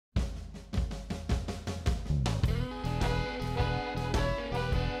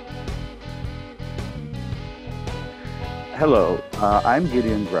Hello, I'm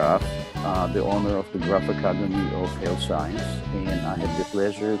Gideon Graff, the owner of the Graff Academy of Health Science, and I have the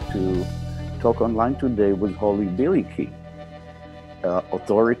pleasure to talk online today with Holly Bilicki,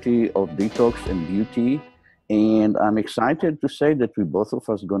 authority of detox and beauty. And I'm excited to say that we both of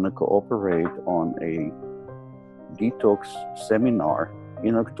us going to cooperate on a detox seminar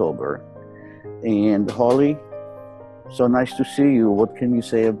in October. And Holly, so nice to see you. What can you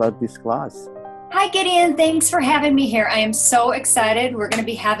say about this class? Hi, Gideon. Thanks for having me here. I am so excited. We're going to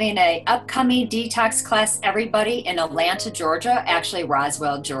be having an upcoming detox class, everybody, in Atlanta, Georgia, actually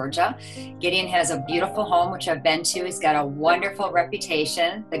Roswell, Georgia. Gideon has a beautiful home, which I've been to. He's got a wonderful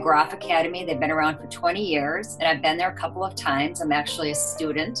reputation. The Graff Academy, they've been around for 20 years, and I've been there a couple of times. I'm actually a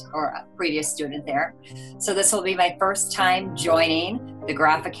student or a previous student there. So this will be my first time joining the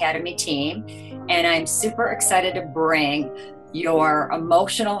Graff Academy team, and I'm super excited to bring your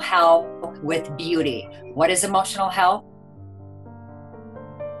emotional health with beauty. What is emotional health?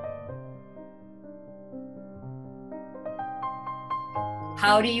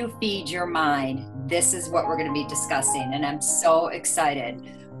 How do you feed your mind? This is what we're going to be discussing, and I'm so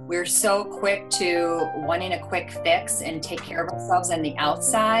excited. We're so quick to wanting a quick fix and take care of ourselves on the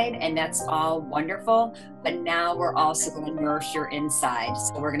outside, and that's all wonderful. But now we're also going to nourish your inside.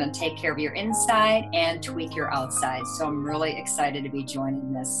 So we're going to take care of your inside and tweak your outside. So I'm really excited to be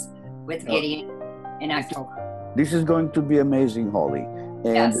joining this with Gideon in October. This is going to be amazing, Holly.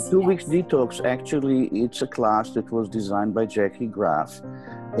 And Yes, the 2 weeks detox, actually, it's a class that was designed by Jackie Graff.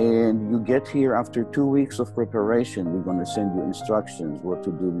 And you get here after 2 weeks of preparation. We're going to send you instructions what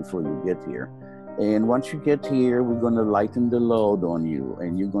to do before you get here. And once you get here, we're going to lighten the load on you.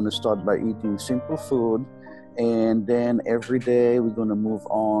 And you're going to start by eating simple food. And then every day, we're going to move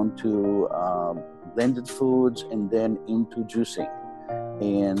on to blended foods and then into juicing.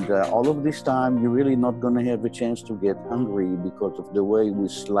 And all of this time, you're really not going to have a chance to get hungry because of the way we're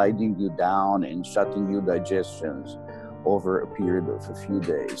sliding you down and shutting your digestions over a period of a few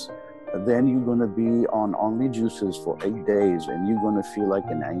days. Then you're going to be on only juices for 8 days, and you're going to feel like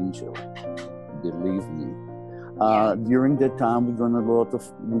an angel. Believe me. During that time, we're going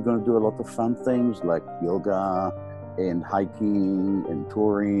to do a lot of fun things like yoga and hiking and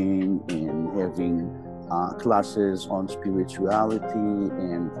touring and having classes on spirituality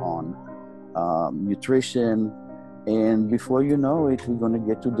and on nutrition. And before you know it, we're going to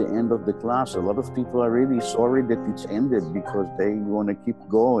get to the end of the class. A lot of people are really sorry that it's ended because they want to keep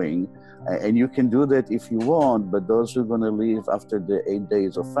going. And you can do that if you want, but those who are going to leave after the 8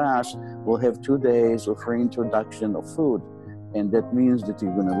 days of fast will have 2 days of reintroduction of food. And that means that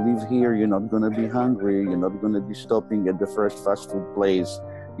you're going to leave here, you're not going to be hungry, you're not going to be stopping at the first fast food place,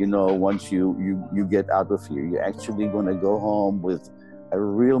 once you get out of here. You're actually going to go home with a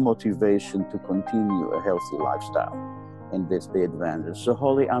real motivation to continue a healthy lifestyle. And that's the advantage. So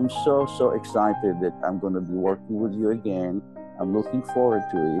Holly, I'm so excited that I'm going to be working with you again. I'm looking forward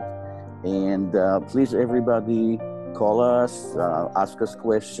to it. And please, everybody, call us, ask us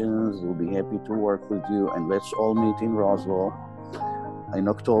questions. We'll be happy to work with you. And let's all meet in Roswell in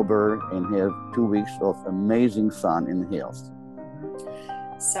October and have 2 weeks of amazing fun and health.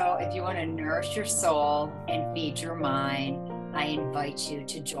 So if you want to nourish your soul and feed your mind, I invite you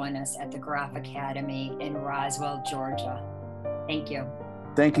to join us at the Graff Academy in Roswell, Georgia. Thank you.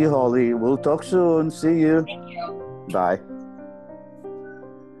 Thank you, Holly. We'll talk soon. See you. Thank you. Bye.